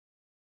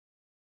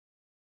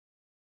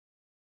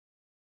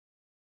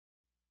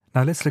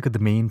Now let's look at the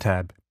main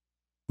tab.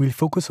 We'll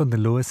focus on the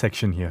lower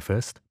section here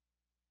first.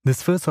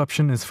 This first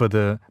option is for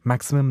the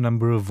maximum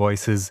number of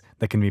voices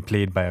that can be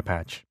played by a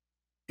patch.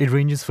 It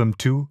ranges from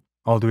 2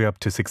 all the way up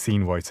to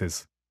 16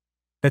 voices.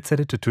 Let's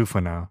set it to 2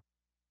 for now.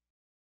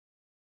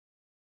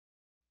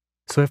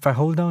 So if I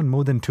hold down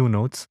more than 2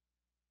 notes,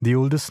 the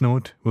oldest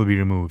note will be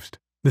removed.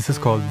 This is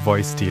called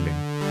voice stealing.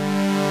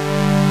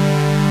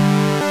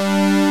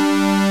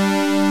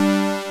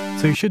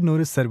 So you should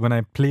notice that when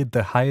I played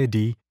the higher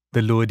D,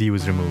 the lower D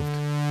was removed.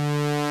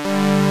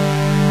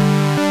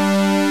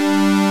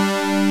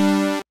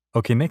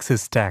 Okay, next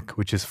is stack,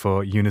 which is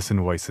for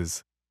Unison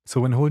Voices.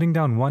 So when holding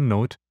down one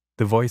note,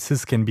 the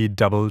voices can be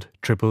doubled,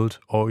 tripled,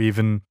 or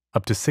even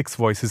up to 6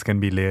 voices can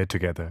be layered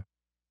together.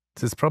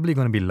 This is probably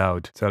going to be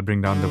loud, so I'll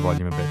bring down the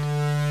volume a bit.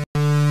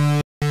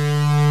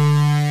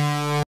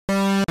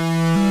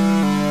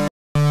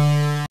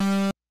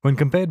 When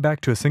compared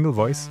back to a single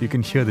voice, you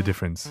can hear the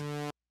difference.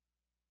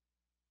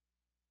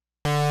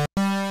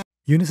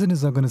 Unison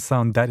is not going to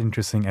sound that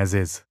interesting as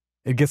is.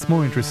 It gets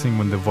more interesting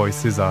when the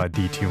voices are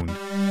detuned.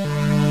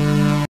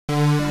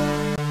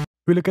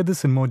 We'll look at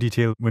this in more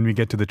detail when we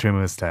get to the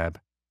Trimmers tab.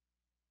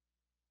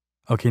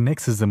 Okay,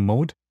 next is the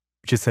mode,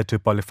 which is set to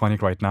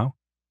polyphonic right now,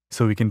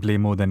 so we can play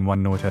more than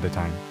one note at a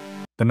time.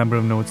 The number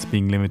of notes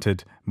being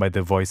limited by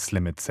the voice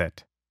limit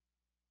set.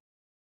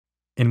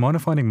 In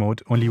monophonic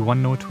mode, only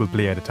one note will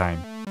play at a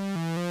time.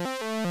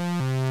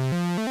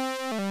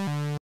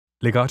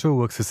 Legato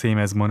works the same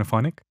as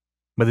monophonic,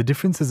 but the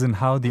difference is in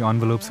how the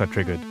envelopes are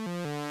triggered.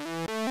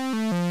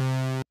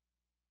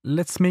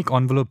 Let's make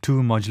envelope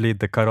 2 modulate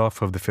the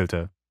cutoff of the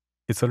filter.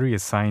 It's already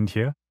assigned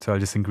here, so I'll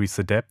just increase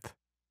the depth.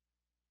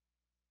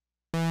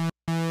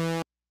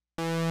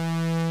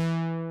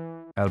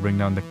 I'll bring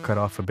down the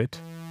cutoff a bit.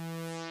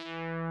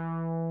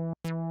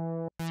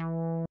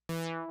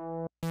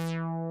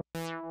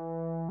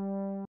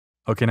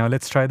 Okay, now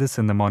let's try this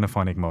in the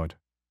monophonic mode.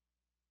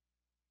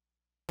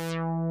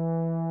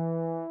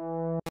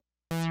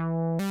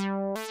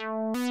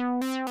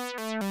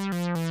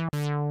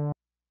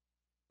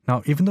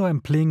 Now, even though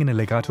I'm playing in a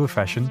legato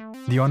fashion,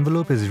 the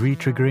envelope is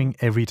re-triggering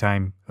every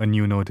time a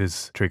new note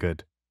is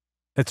triggered.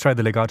 Let's try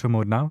the legato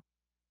mode now.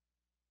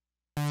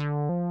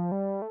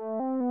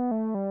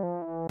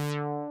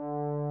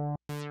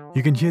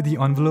 You can hear the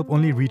envelope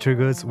only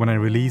re-triggers when I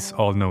release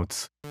all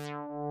notes.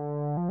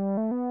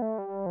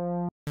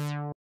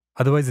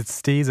 Otherwise, it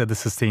stays at the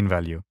sustain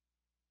value.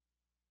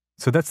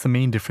 So that's the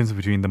main difference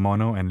between the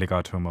mono and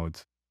legato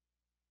modes.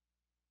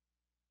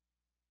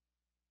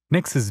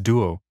 Next is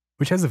Duo,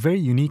 which has a very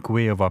unique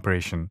way of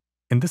operation.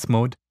 In this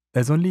mode,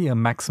 there's only a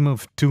maximum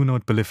of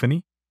 2-note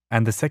polyphony,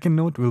 and the second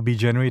note will be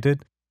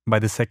generated by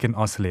the second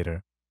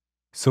oscillator.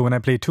 So when I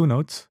play 2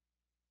 notes,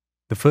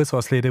 the first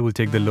oscillator will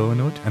take the lower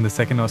note and the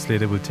second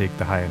oscillator will take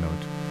the higher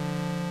note.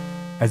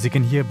 As you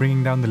can hear,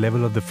 bringing down the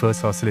level of the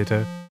first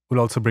oscillator will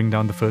also bring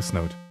down the first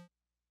note.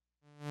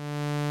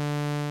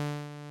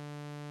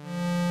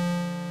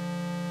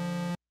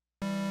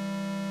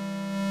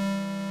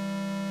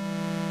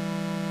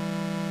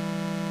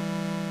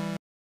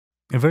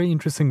 A very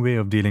interesting way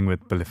of dealing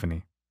with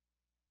polyphony.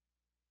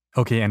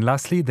 Okay, and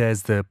lastly,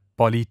 there's the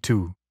Poly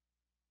 2.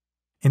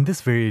 In this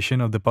variation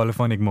of the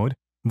polyphonic mode,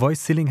 voice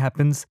stealing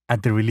happens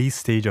at the release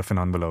stage of an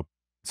envelope.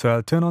 So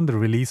I'll turn on the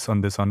release on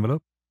this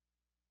envelope.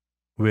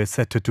 We're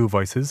set to 2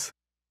 voices.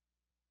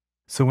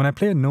 So when I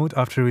play a note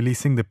after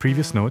releasing the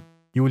previous note,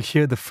 you will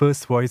hear the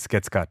first voice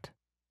gets cut.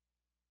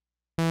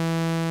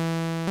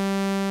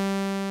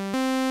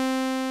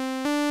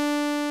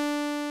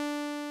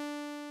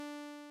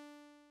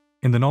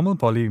 In the normal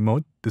poly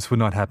mode, this would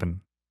not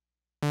happen.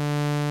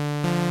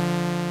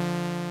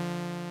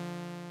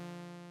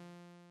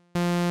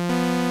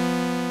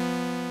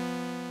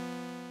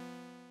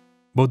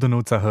 Both the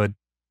notes are heard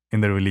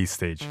in the release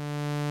stage.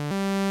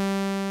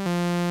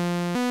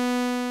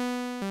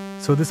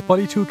 So this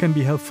Poly 2 can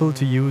be helpful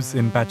to use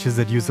in patches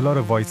that use a lot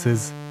of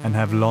voices and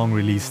have long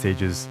release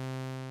stages.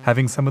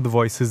 Having some of the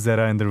voices that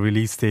are in the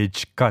release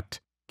stage cut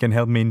can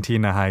help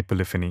maintain a high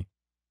polyphony.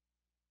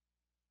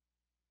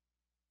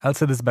 I'll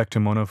set this back to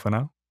mono for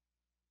now.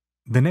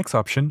 The next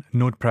option,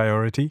 note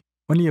priority,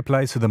 only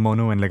applies to the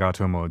mono and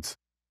legato modes.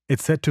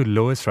 It's set to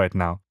lowest right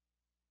now.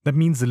 That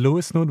means the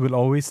lowest note will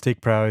always take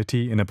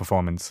priority in a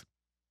performance.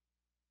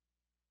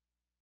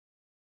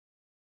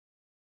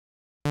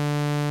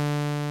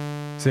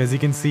 So as you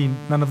can see,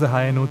 none of the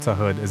higher notes are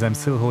heard as I'm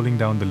still holding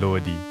down the lower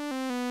D.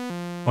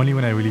 Only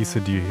when I release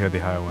it do you hear the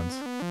higher ones.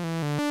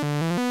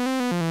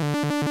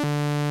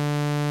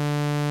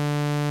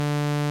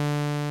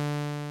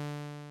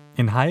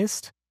 In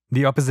highest,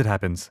 the opposite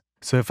happens.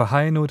 So if a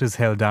higher note is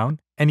held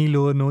down, any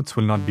lower notes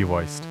will not be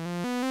voiced.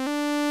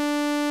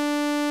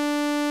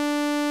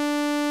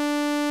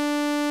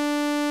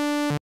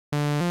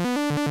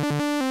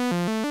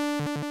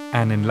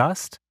 And in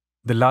last,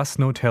 the last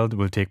note held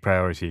will take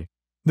priority.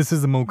 This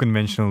is the more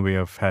conventional way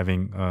of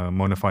having a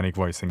monophonic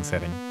voicing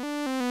setting.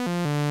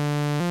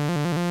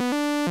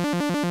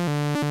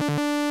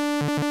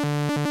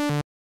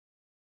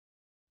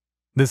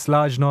 This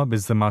large knob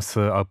is the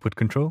master output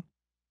control.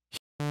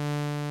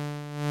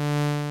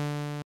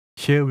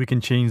 Here we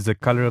can change the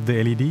color of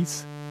the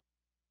LEDs.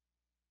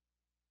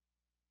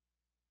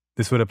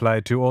 This would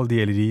apply to all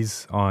the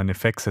LEDs on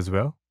effects as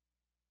well.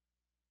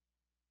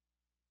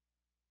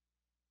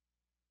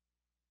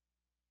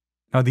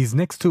 Now these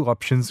next two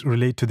options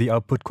relate to the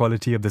output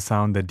quality of the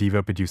sound that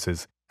Diva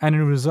produces, and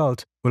in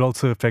result will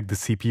also affect the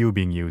CPU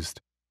being used.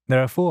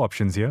 There are 4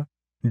 options here,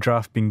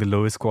 Draft being the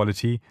lowest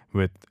quality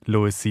with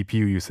lowest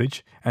CPU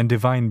usage, and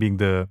Divine being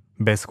the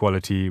best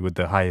quality with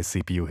the highest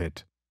CPU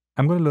hit.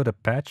 I'm going to load a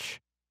patch.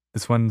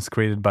 This one's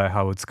created by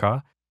Howard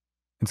Scar.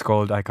 It's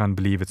called I Can't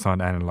Believe It's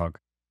Not Analog.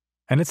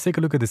 And let's take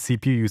a look at the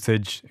CPU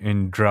usage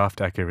in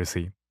draft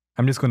accuracy.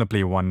 I'm just going to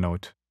play one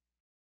note.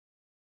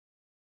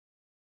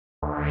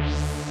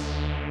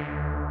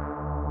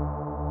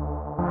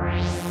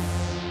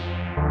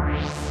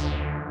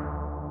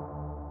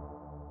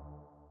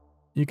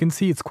 You can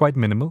see it's quite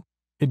minimal.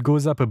 It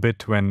goes up a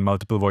bit when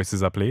multiple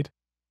voices are played.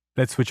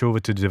 Let's switch over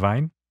to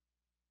Divine.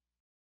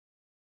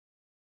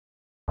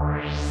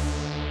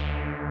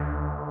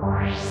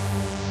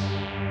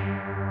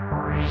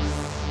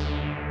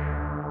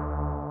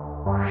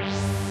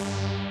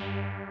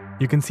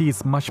 You can see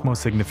it's much more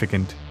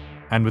significant,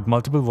 and with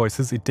multiple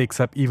voices, it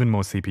takes up even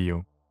more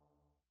CPU.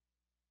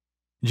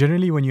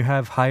 Generally, when you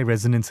have high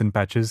resonance in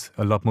patches,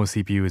 a lot more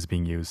CPU is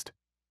being used.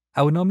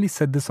 I would normally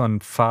set this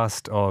on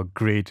fast or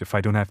great if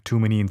I don't have too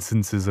many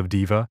instances of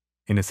Diva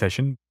in a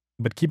session,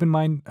 but keep in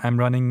mind I'm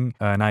running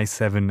an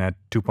i7 at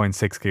 2.6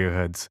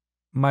 GHz.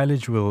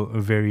 Mileage will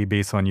vary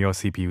based on your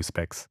CPU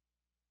specs.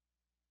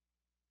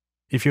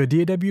 If your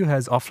DAW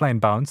has offline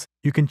bounce,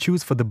 you can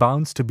choose for the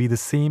bounce to be the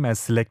same as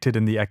selected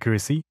in the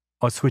accuracy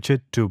or switch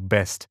it to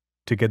best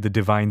to get the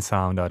divine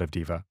sound out of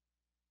Diva.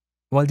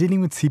 While dealing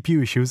with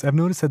CPU issues, I've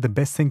noticed that the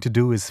best thing to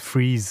do is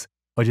freeze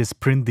or just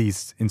print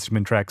these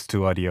instrument tracks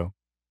to audio.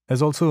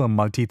 There's also a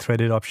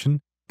multi-threaded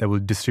option that will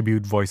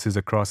distribute voices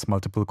across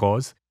multiple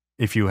cores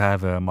if you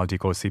have a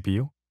multi-core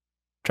CPU.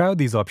 Try out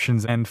these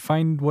options and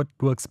find what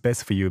works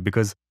best for you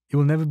because it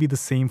will never be the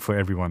same for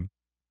everyone.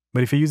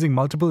 But if you're using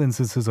multiple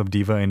instances of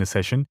Diva in a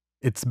session,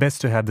 it's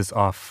best to have this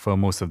off for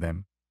most of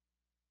them.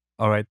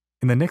 Alright,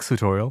 in the next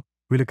tutorial,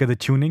 we look at the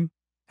tuning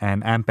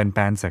and amp and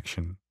pan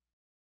section.